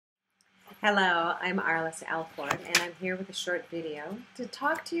Hello, I'm Arlys and I'm here with a short video to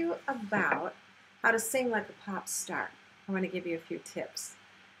talk to you about how to sing like a pop star. I want to give you a few tips.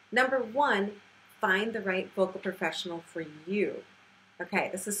 Number one, find the right vocal professional for you. Okay,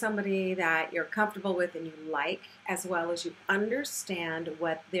 this is somebody that you're comfortable with and you like, as well as you understand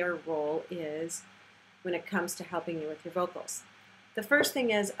what their role is when it comes to helping you with your vocals. The first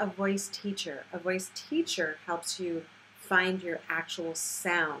thing is a voice teacher. A voice teacher helps you find your actual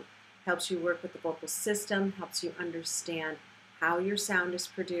sound, helps you work with the vocal system, helps you understand how your sound is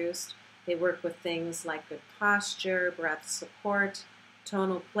produced. They work with things like good posture, breath support,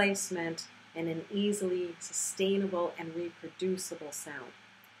 tonal placement, and an easily sustainable and reproducible sound.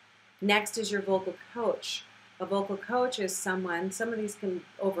 Next is your vocal coach. A vocal coach is someone, some of these can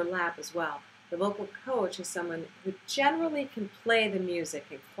overlap as well. The vocal coach is someone who generally can play the music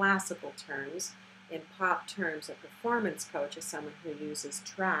in classical terms. In pop terms, a performance coach is someone who uses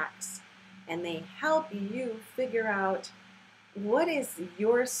tracks, and they help you figure out what is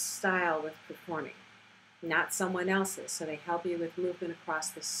your style with performing, not someone else's. So they help you with movement across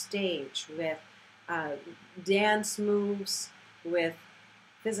the stage, with dance moves, with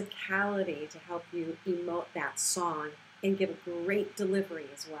physicality to help you emote that song and give a great delivery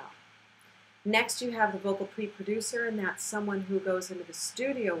as well. Next, you have the vocal pre-producer, and that's someone who goes into the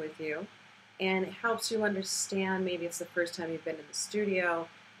studio with you and it helps you understand, maybe it's the first time you've been in the studio,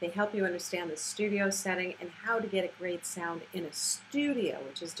 they help you understand the studio setting and how to get a great sound in a studio,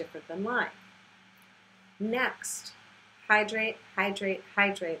 which is different than live. Next, hydrate, hydrate,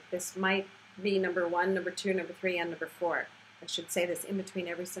 hydrate. This might be number 1, number 2, number 3, and number 4. I should say this in between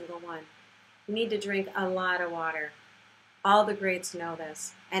every single one. You need to drink a lot of water. All the greats know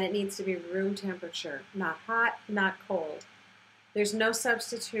this, and it needs to be room temperature, not hot, not cold. There's no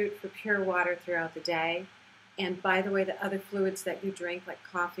substitute for pure water throughout the day. And by the way, the other fluids that you drink, like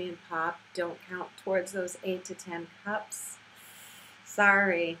coffee and pop, don't count towards those 8 to 10 cups.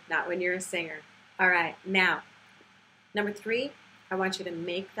 Sorry, not when you're a singer. All right, now, number 3, I want you to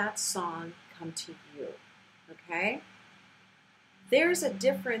make that song come to you, okay? There's a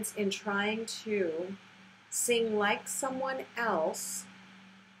difference in trying to sing like someone else,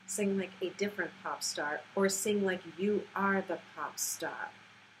 sing like a different pop star, or sing like you are the pop star.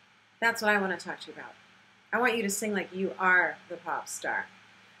 That's what I want to talk to you about. I want you to sing like you are the pop star.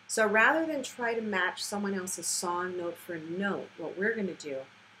 So rather than try to match someone else's song note for note, what we're going to do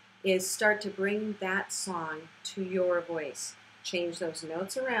is start to bring that song to your voice. Change those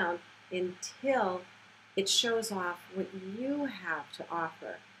notes around until it shows off what you have to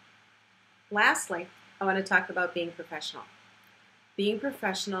offer. Lastly, I want to talk about being professional. Being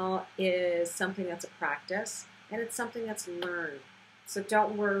professional is something that's a practice, and it's something that's learned. So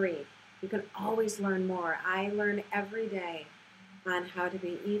don't worry. You can always learn more. I learn every day on how to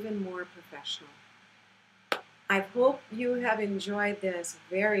be even more professional. I hope you have enjoyed this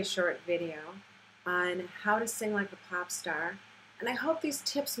very short video on how to sing like a pop star. And I hope these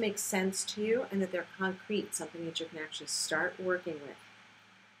tips make sense to you and that they're concrete, something that you can actually start working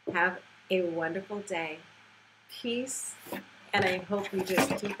with. Have a wonderful day. Peace. And I hope you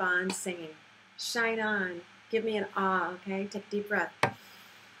just keep on singing. Shine on. Give me an ah, okay? Take a deep breath.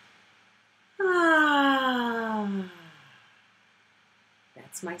 Ah.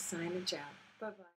 That's my sign of job. Bye-bye.